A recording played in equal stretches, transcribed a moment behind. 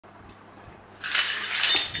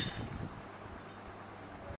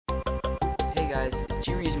guys, it's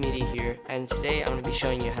GRuizMedia here, and today I'm going to be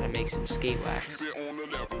showing you how to make some skate wax.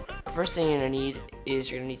 The first thing you're going to need is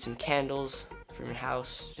you're going to need some candles from your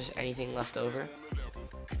house, just anything left over.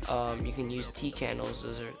 You can use tea candles,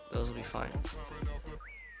 those will be fine.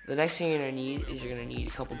 The next thing you're going to need is you're going to need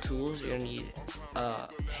a couple tools. You're going to need a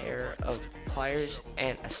pair of pliers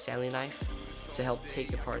and a Stanley knife to help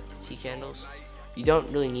take apart the tea candles. You don't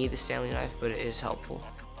really need the Stanley knife, but it is helpful.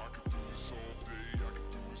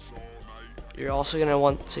 You're also going to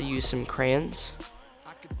want to use some crayons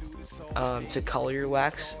to color your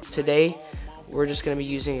wax. Today we're just going to be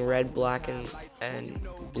using red, black, and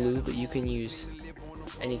blue, but you can use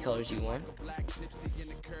any colors you want.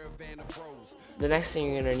 The next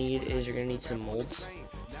thing you're going to need is you're going to need some molds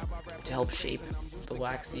to help shape the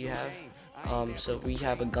wax that you have. So we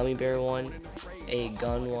have a gummy bear one, a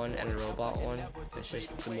gun one, and a robot one. It's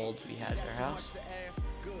just the molds we had in our house.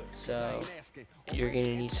 So you're going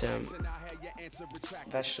to need some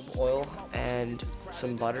vegetable oil and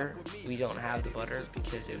some butter. We don't have the butter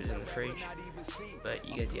because it was in the fridge, but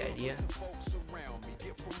you get the idea.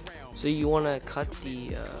 So you want to cut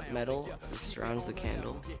the metal that surrounds the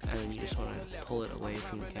candle, and then you just want to pull it away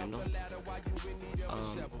from the candle.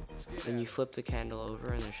 Then you flip the candle over,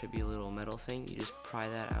 and there should be a little metal thing. You just pry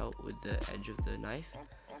that out with the edge of the knife,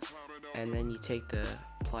 and then you take the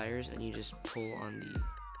pliers and you just pull on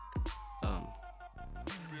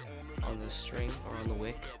the string or on the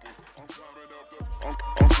wick.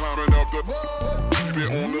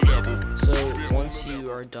 So once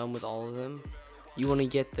you are done with all of them, you want to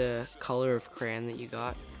get the color of crayon that you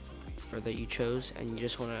got or that you chose, and you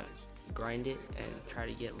just want to grind it and try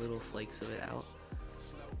to get little flakes of it out.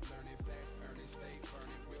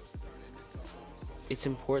 It's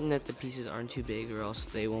important that the pieces aren't too big, or else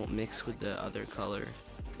they won't mix with the other color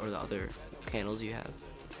or the other candles you have.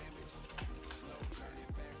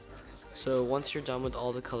 So once you're done with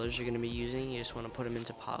all the colors you're going to be using, you just want to put them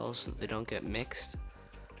into piles so that they don't get mixed.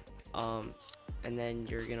 And then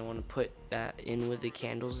you're going to want to put that in with the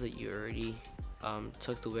candles that you already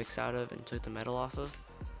took the wicks out of and took the metal off of.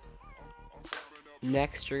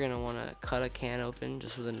 Next, you're going to want to cut a can open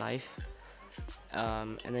just with a knife.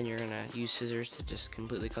 And then you're going to use scissors to just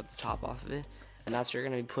completely cut the top off of it. And that's what you're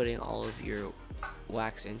going to be putting all of your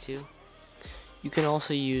wax into. You can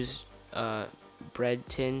also use bread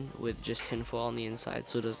tin with just tin foil on the inside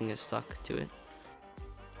so it doesn't get stuck to it.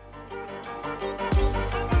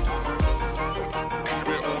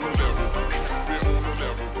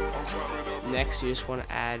 Next, you just want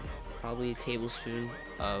to add probably a tablespoon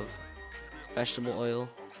of vegetable oil,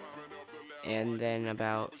 and then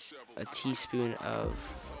about a teaspoon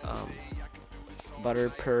of butter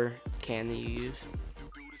per can that you use.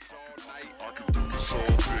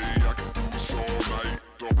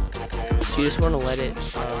 So you just want to let it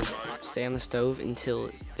stay on the stove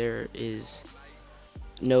until there is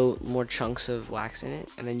no more chunks of wax in it,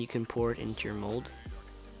 and then you can pour it into your mold.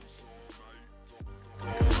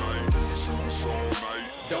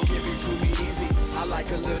 Don't give it to me easy. I like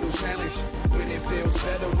a little challenge when it feels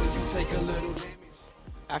better when you take a little damage.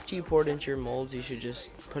 After you pour it into your molds, you should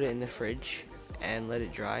just put it in the fridge and let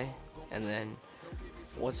it dry, and then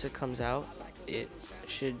once it comes out, it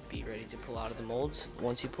should be ready to pull out of the molds.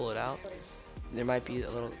 Once you pull it out, there might be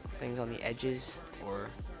little things on the edges or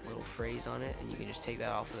little frays on it, and you can just take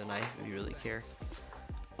that off with a knife if you really care.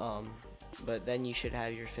 But then you should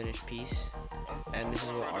have your finished piece, and this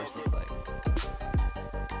is what ours look like.